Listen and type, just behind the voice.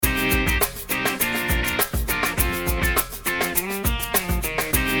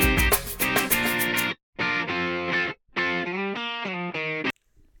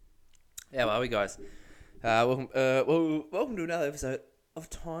How are you guys? Welcome to another episode of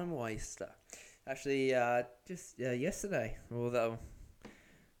Time Waster. Actually, just yesterday, or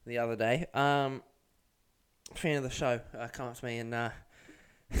the other day, fan of the show come up to me and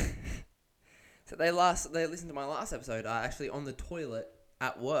so they listened to my last episode actually on the toilet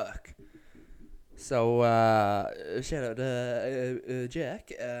at work. So shout out to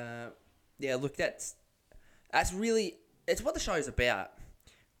Jack. Yeah, look, that's really it's what the show's about.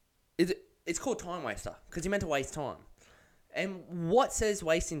 It's called Time Waster because you're meant to waste time. And what says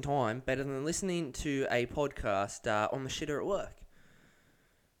wasting time better than listening to a podcast on the shitter at work?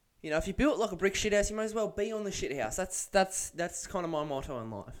 You know, if you built like a brick shit house, you might as well be on the shit house. That's kind of my motto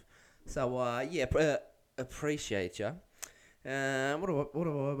in life. So appreciate you. What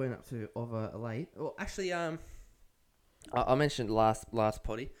have I been up to of late? Well, actually, I mentioned last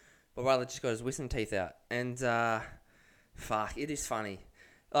potty, but rather just got his wisdom teeth out, and fuck, it is funny.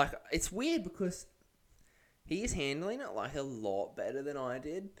 Like, it's weird because he is handling it like a lot better than I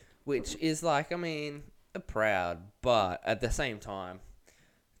did, which is like, I mean, proud, but at the same time,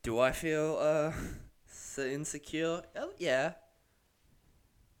 do I feel so insecure? Oh, yeah,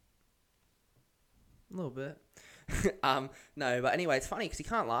 a little bit. No, but anyway, it's funny because he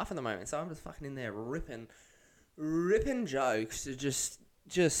can't laugh at the moment, so I'm just fucking in there ripping jokes to just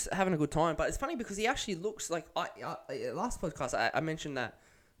having a good time. But it's funny because he actually looks like last podcast I mentioned that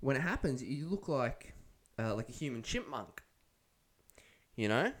when it happens, you look like a human chipmunk, you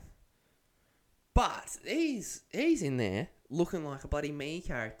know. But he's in there looking like a bloody me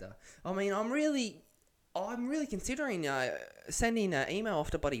character. I mean, I'm really considering sending an email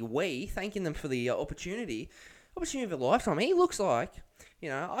off to Buddy Wee, thanking them for the opportunity of a lifetime. He looks like, you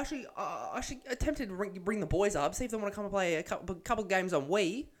know, I should attempt to bring the boys up, see if they want to come and play a couple of games on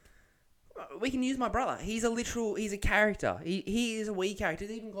Wii. We can use my brother. He's a character. He is a Wii character.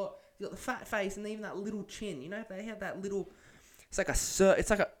 He's got the fat face and even that little chin. You know, if they have that little, it's like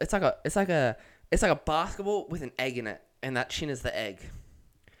a basketball with an egg in it, and that chin is the egg.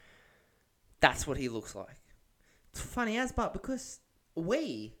 That's what he looks like. It's funny as, but because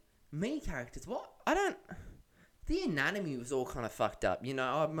me characters, the anatomy was all kind of fucked up. You know,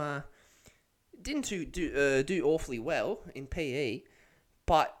 I'm didn't do awfully well in PE,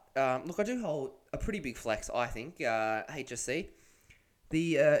 but look, I do hold a pretty big flex. I think HSC,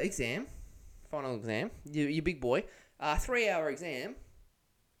 the final exam, you big boy, 3-hour exam.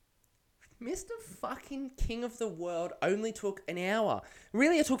 Mr. fucking King of the World only took an hour.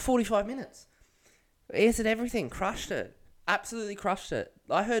 Really, it took 45 minutes. Answered everything, crushed it, absolutely crushed it.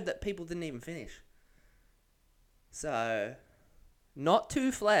 I heard that people didn't even finish. So, not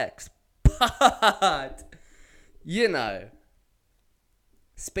too flex, but, you know,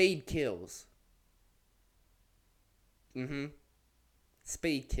 speed kills.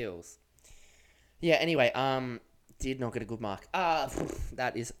 Speed kills. Yeah, anyway, did not get a good mark.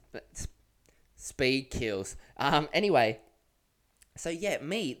 Speed kills. Anyway, so yeah,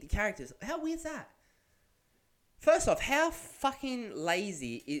 the characters, how weird is that? First off, how fucking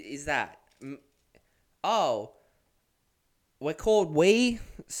lazy is that? Oh, we're called we,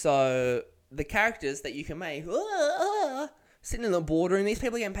 so the characters that you can make, sitting in the boardroom, these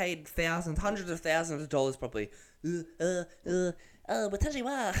people are getting paid thousands, hundreds of thousands of dollars probably. Mr.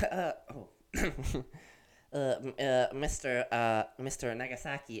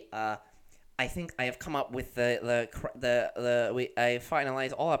 Nagasaki, I think I have come up with I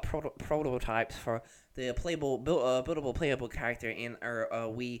finalized all our prototypes for the buildable playable character in our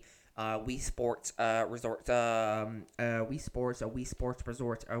Wii Sports resort, Wii Sports, Wii Sports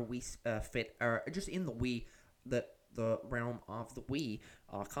Resort, Wii Fit, just in the Wii, the realm of the Wii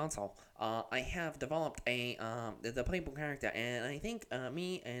console. I have developed the playable character, and I think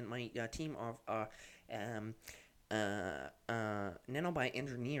me and my team of Nanobyte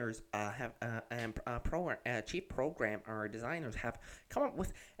engineers chief program or designers have come up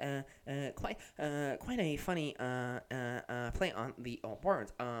with quite a funny play on the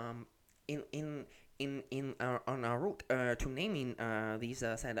words on our route to naming these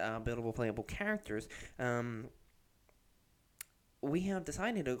said buildable playable characters. We have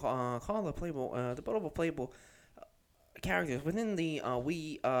decided to call the buildable playable characters within the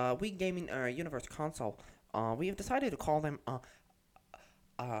Wii gaming universe console. We have decided to call them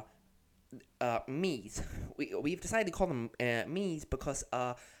Miis. We've decided to call them Miis because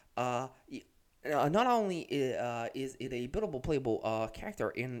not only is it a buildable playable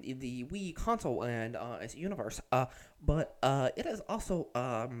character in the Wii console and its universe, but it is also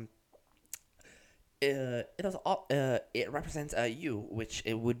it represents you, which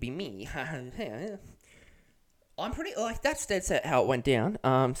it would be me. I'm pretty like that's dead set how it went down.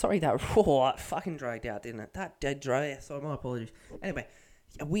 Sorry that raw fucking dragged out, didn't it? That dead drag. So my apologies. Anyway,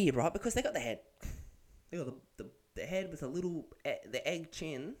 weird, right? Because they got the head. They got the head with a little the egg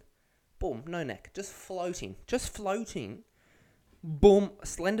chin. Boom, no neck, just floating, Boom,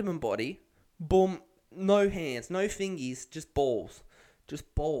 Slenderman body. Boom, no hands, no fingies, just balls.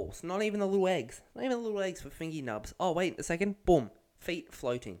 Not even the little eggs. Not even the little eggs for fingy nubs. Oh, wait a second. Boom, feet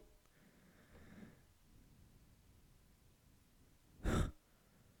floating.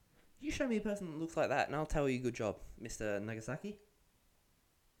 You show me a person that looks like that, and I'll tell you good job, Mr. Nagasaki.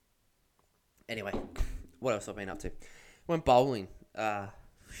 Anyway, what else have I been up to? Went bowling.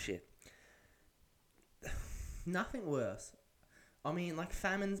 Shit. Nothing worse. I mean, like,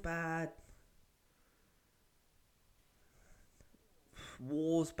 famine's bad.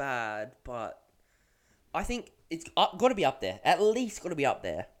 War's bad, but I think it's got to be up there. At least got to be up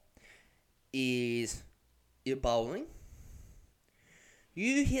there. Is your bowling.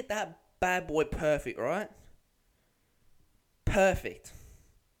 You hit that bad boy perfect, right? Perfect.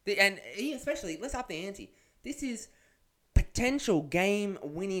 And especially, let's up the ante. This is potential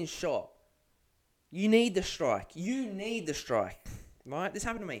game-winning shot. You need the strike. Right? This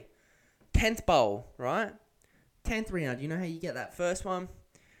happened to me. 10th bowl, right? 10th round. You know how you get that first one?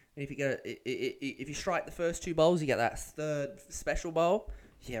 And if you strike the first 2 bowls, you get that third special bowl.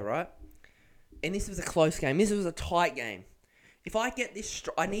 Yeah, right? And this was a close game. This was a tight game. If I get this,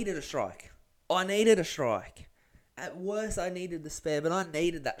 I needed a strike. At worst, I needed the spare, but I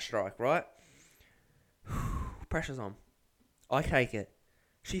needed that strike, right? Pressure's on. I take it.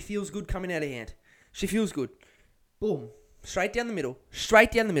 She feels good coming out of hand. She feels good. Boom. Straight down the middle.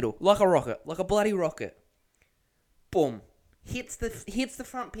 Like a rocket. Like a bloody rocket. Boom. Hits the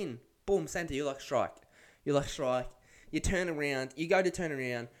front pin. Boom. Center. You're like strike. You turn around. You go to turn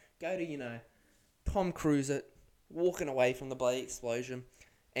around. Go to, Tom Cruise it. Walking away from the bloody explosion.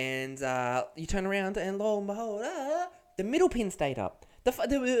 And you turn around and lo and behold, the middle pin stayed up.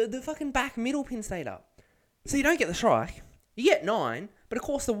 The fucking back middle pin stayed up. So you don't get the strike. You get 9, but of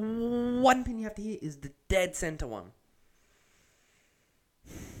course the one pin you have to hit is the dead center one.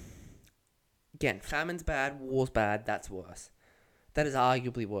 Again, famine's bad, war's bad, that's worse. That is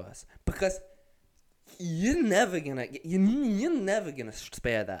arguably worse. Because you're never gonna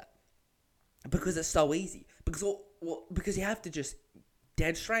spare that. Because it's so easy. Because you have to just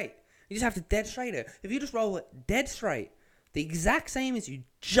dead straight. You just have to dead straight it. If you just roll it dead straight, the exact same as you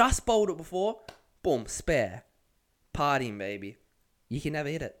just bowled it before, boom, spare. Partying, baby. You can never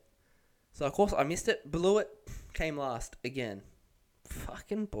hit it. So, of course, I missed it, blew it, came last again.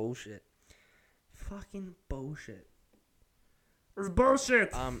 Fucking bullshit. It's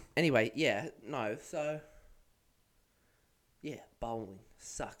bullshit. Anyway, yeah, no, so... Yeah, bowling.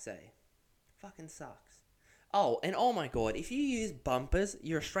 Sucks, eh? Fucking sucks. Oh, and oh my god, if you use bumpers,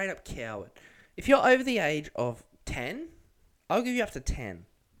 you're a straight up coward. If you're over the age of 10, I'll give you up to 10.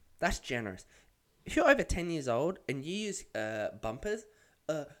 That's generous. If you're over 10 years old and you use bumpers,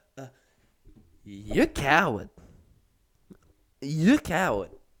 you're a coward. You're a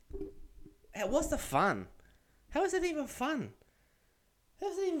coward. Hey, what's the fun? How is it even fun?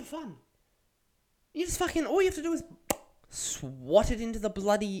 You just fucking, all you have to do is swat it into the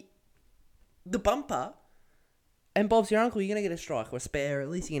bumper, and Bob's your uncle, you're going to get a strike or a spare, or at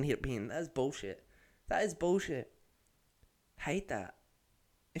least you can hit a pin. That is bullshit. Hate that.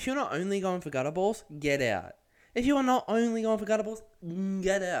 If you're not only going for gutter balls, get out. If you are not only going for gutter balls,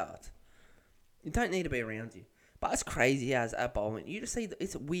 get out. You don't need to be around you. But it's crazy as at bowling. You just see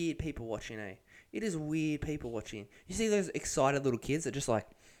it's weird people watching, eh? It is weird people watching. You see those excited little kids that just like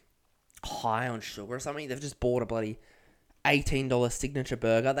high on sugar or something. They've just bought a bloody $18 signature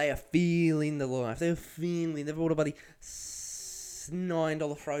burger. They are feeling the life. They've bought a bloody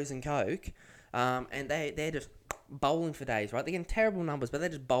 $9 frozen Coke. And they're just bowling for days, right? They're getting terrible numbers, but they're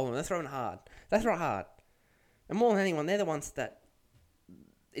just bowling. They're throwing hard. And more than anyone, they're the ones that,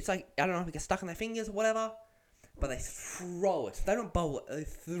 it's like, I don't know, if they get stuck on their fingers or whatever, but they throw it. They don't bowl it, they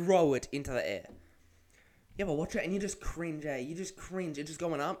throw it into the air. You ever watch it and you just cringe, eh? You just cringe. It's just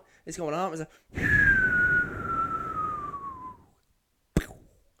going up. It's like...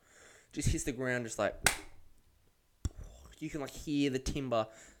 just hits the ground, just like... You can like hear the timber,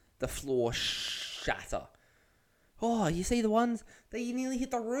 the floor shatter. Oh, you see the ones that you nearly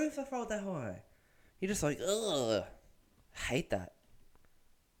hit the roof, they throw it that high. You're just like, ugh. Hate that.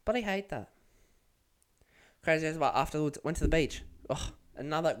 But I hate that. Crazy as well, afterwards, went to the beach. Oh,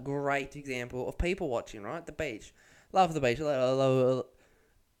 another great example of people watching, right? The beach. Love the beach. Love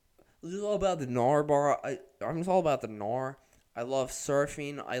about the Nor bar. I'm just all about the Nor. I love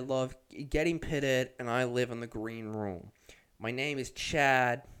surfing. I love getting pitted, and I live in the green room. My name is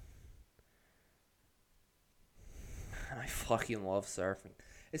Chad. I fucking love surfing.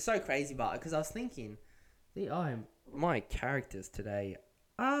 It's so crazy, but because I was thinking, my characters today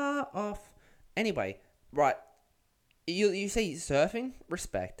are off. Anyway, right. You say surfing,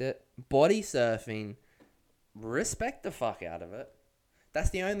 respect it. Body surfing, respect the fuck out of it. That's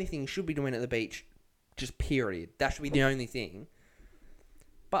the only thing you should be doing at the beach. Just period. That should be the only thing.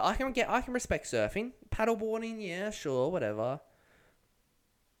 But I can respect surfing, paddleboarding, yeah, sure, whatever.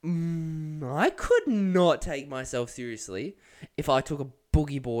 I could not take myself seriously if I took a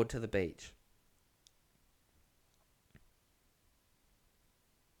boogie board to the beach.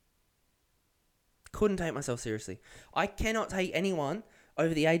 Couldn't take myself seriously. I cannot take anyone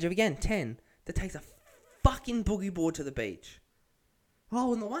over the age of, again, 10 that takes a fucking boogie board to the beach.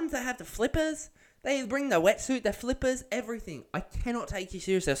 Oh, and the ones that have the flippers, they bring the wetsuit, the flippers, everything. I cannot take you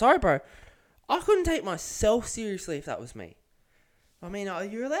seriously. Sorry, bro. I couldn't take myself seriously if that was me. I mean,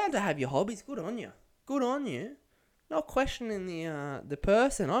 you're allowed to have your hobbies. Good on you. Good on you. Not questioning the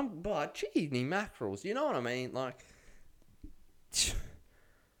person. But gee, mackerels. You know what I mean? Like,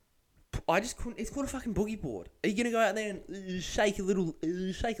 I just couldn't. It's called a fucking boogie board. Are you gonna go out there and shake a leg?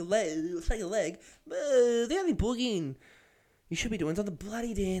 The only boogieing you should be doing is on the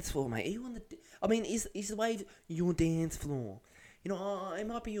bloody dance floor, mate. Is the wave your dance floor? You know, it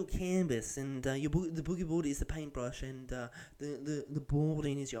might be your canvas, and the boogie board is the paintbrush, and the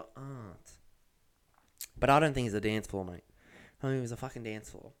boarding is your art. But I don't think it's a dance floor, mate. I think it was a fucking dance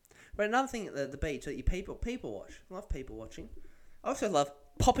floor. But another thing at the beach that you people watch. I love people watching. I also love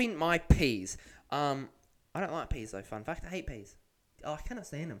popping my peas. I don't like peas though. Fun fact: I hate peas. Oh, I cannot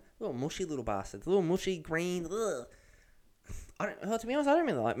stand them. Little mushy little bastards. Little mushy green. Ugh. To be honest, I don't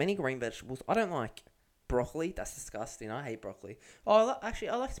really like many green vegetables. I don't like broccoli. That's disgusting. I hate broccoli. Oh,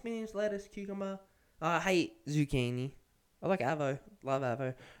 I like spinach, lettuce, cucumber. I hate zucchini. I like avo. Love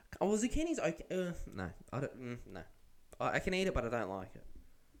avo. Oh, well, zucchini's okay. No, I don't. No, I can eat it, but I don't like it.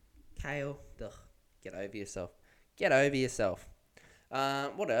 Kale. Ugh. Get over yourself. Get over yourself.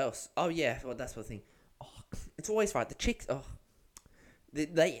 What else? Oh yeah, well that's the thing. Oh, it's always right. The chicks. Oh,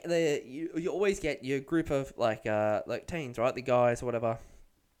 you always get your group of like teens, right? The guys or whatever,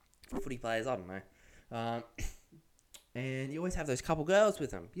 footy players. I don't know. And you always have those couple girls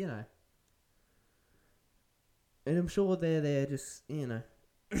with them, you know. And I'm sure they're there just, you know.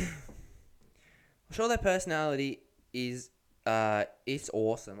 I'm sure their personality is it's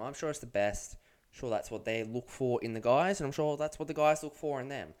awesome. I'm sure it's the best. I'm sure that's what they look for in the guys, and I'm sure that's what the guys look for in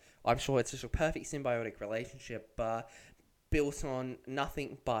them. I'm sure it's just a perfect symbiotic relationship, built on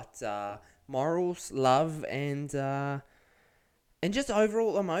nothing but morals, love, and just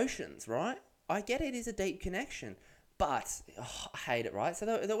overall emotions, right? I get it is a deep connection, but I hate it, right? So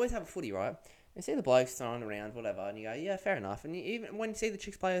they always have a footy, right? You see the blokes throwing around, whatever, and you go, yeah, fair enough. And even when you see the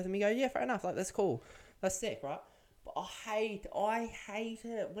chicks play with them, you go, yeah, fair enough, like, that's cool. That's sick, right? But I hate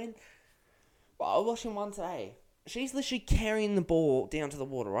it when... Well, I was watching one today. She's literally carrying the ball down to the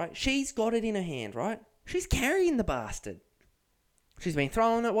water, right? She's got it in her hand, right? She's carrying the bastard. She's been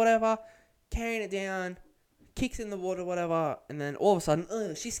throwing it, whatever, carrying it down, kicks in the water, whatever, and then all of a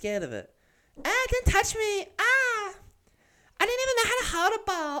sudden, she's scared of it. Don't touch me. I didn't even know how to hold a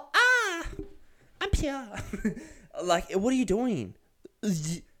ball. I'm pure. Like, what are you doing?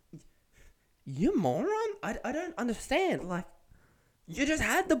 You moron? I don't understand. Like, you just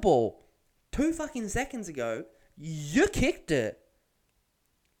had the ball 2 fucking seconds ago. You kicked it.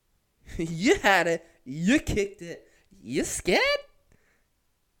 You had it. You kicked it. You scared?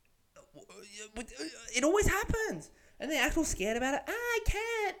 It always happens. And they act all scared about it. I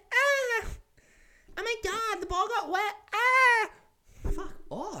can't. Oh my god, the ball got wet. Fuck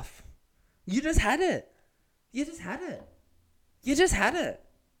off. You just had it. You just had it. You just had it.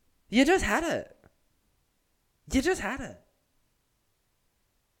 You just had it. You just had it.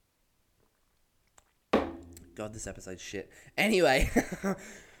 God, this episode's shit. Anyway.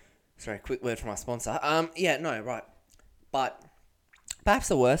 Sorry, quick word from my sponsor. Yeah, no, right. But perhaps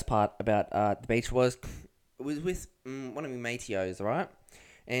the worst part about the beach was with one of my mateos, right?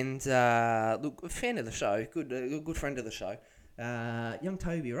 And look, a fan of the show, good friend of the show, young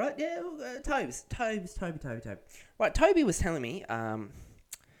Toby, right? Yeah, Toby. Right, Toby was telling me,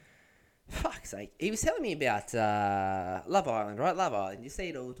 fuck's sake, he was telling me about Love Island, right? Love Island, you see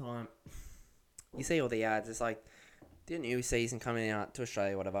it all the time. You see all the ads. It's like the new season coming out to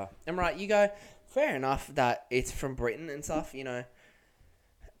Australia, whatever. And right, you go, fair enough that it's from Britain and stuff, you know.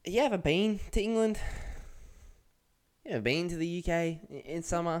 You ever been to England? You ever been to the UK in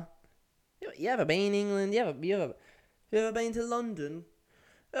summer? You ever been in England? You ever You ever been to London?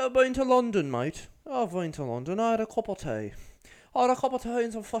 Ever been to London, mate? I've been to London. I had a cup of tea. I had a cup of tea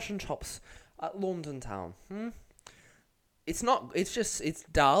and some fish and chops at London town. It's not. It's just. It's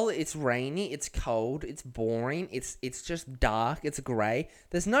dull. It's rainy. It's cold. It's boring. It's just dark. It's grey.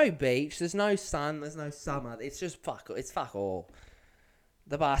 There's no beach. There's no sun. There's no summer. It's just fuck. It's fuck all.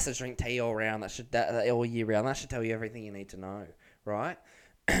 The bastards drink tea all round. That all year round. That should tell you everything you need to know, right?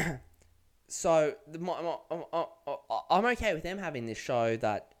 So I'm okay with them having this show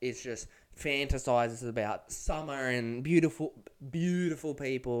that is just fantasizes about summer and beautiful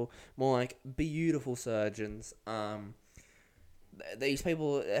people, more like beautiful surgeons. These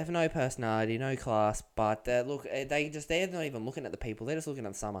people have no personality, no class, but they're not even looking at the people. They're just looking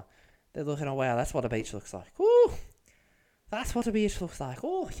at the summer. They're looking, oh wow, that's what a beach looks like. Ooh, that's what a beach looks like.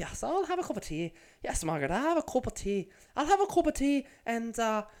 Oh yes, I'll have a cup of tea. Yes, Margaret, I'll have a cup of tea. I'll have a cup of tea, and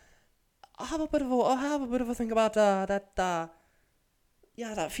I'll have a bit of a think about that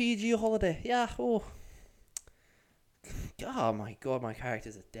Fiji holiday. Yeah. Oh my god, my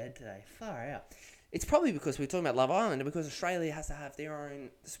characters are dead today. Far out. It's probably because we're talking about Love Island, and because Australia has to have their own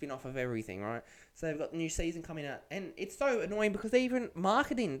spin-off of everything, right? So they've got the new season coming out, and it's so annoying because they're even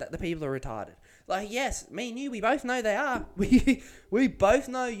marketing that the people are retarded. Like, yes, me and you, we both know they are. We both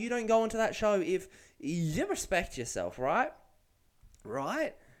know you don't go onto that show if you respect yourself, right?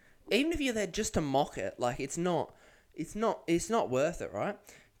 Right? Even if you're there just to mock it, like, it's not worth it, right?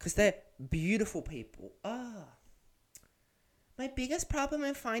 Because they're beautiful people. My biggest problem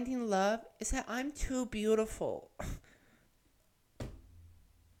in finding love is that I'm too beautiful.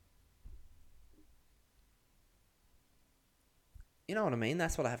 You know what I mean?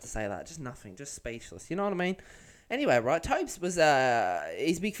 That's what I have to say. That just nothing, just speechless. You know what I mean? Anyway, right? Tobes was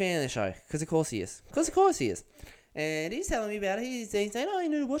he's a big fan of the show because of course he is. And he's telling me about it. He's saying, "Oh, you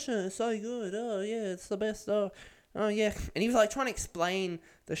need to watch it. It's so good. Oh yeah, it's the best. Oh yeah." And he was like trying to explain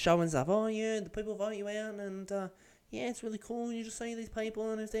the show and stuff. Oh yeah, the people vote you out and. Yeah, it's really cool. You just see these people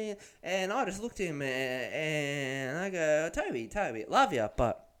and everything. And I just looked at him and I go, Toby, love you,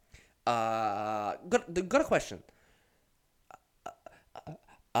 but got a question.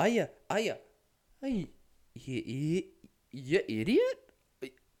 Are you idiot? Or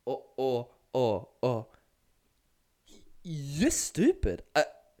you stupid?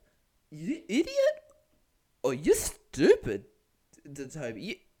 You idiot? Or you stupid?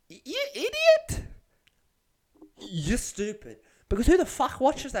 Toby, you idiot? You're stupid. Because who the fuck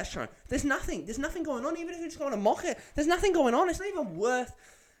watches that show? There's nothing going on. Even if you're just going to mock it, there's nothing going on. It's not even worth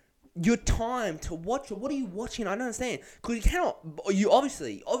your time to watch it. What are you watching? I don't understand. Because you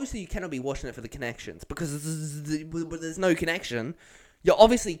cannot be watching it for the connections. Because there's no connection. So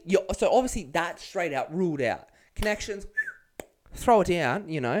obviously that's straight out ruled out. Connections, throw it down,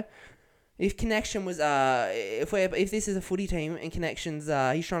 you know. If Connection was if this is a footy team and Connection's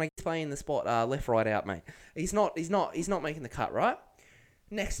he's trying to play in the spot left right out, mate. He's not making the cut, right?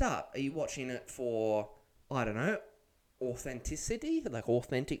 Next up, are you watching it for I don't know, authenticity, like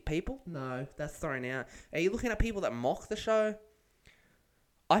authentic people? No, that's thrown out. Are you looking at people that mock the show?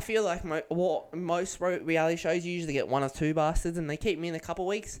 I feel like most reality shows usually get one or two bastards, and they keep me in a couple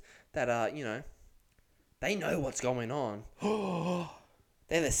weeks that they know what's going on.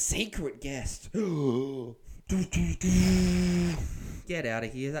 They're the secret guest. Get out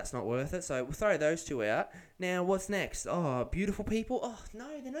of here. That's not worth it. So we'll throw those two out. Now, what's next? Oh, beautiful people. Oh,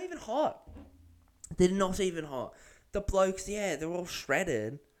 no, they're not even hot. They're not even hot. The blokes, yeah, they're all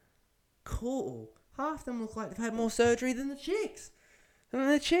shredded. Cool. Half of them look like they've had more surgery than the chicks.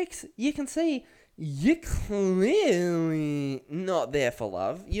 And the chicks, you can see, you're clearly not there for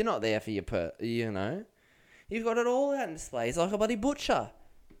love. You're not there for You've got it all out in display. It's like a bloody butcher.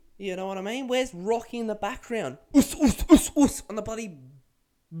 You know what I mean? Where's Rocky in the background? On the bloody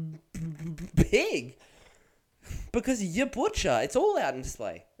pig. Because you're butcher. It's all out in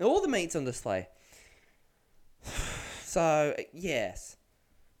display. All the meat's on display. So, yes.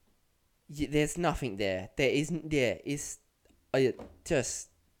 There's nothing there. There isn't. There is. Just,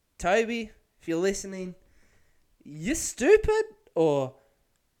 Toby, if you're listening, you stupid or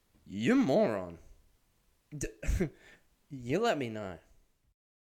you moron. You let me know.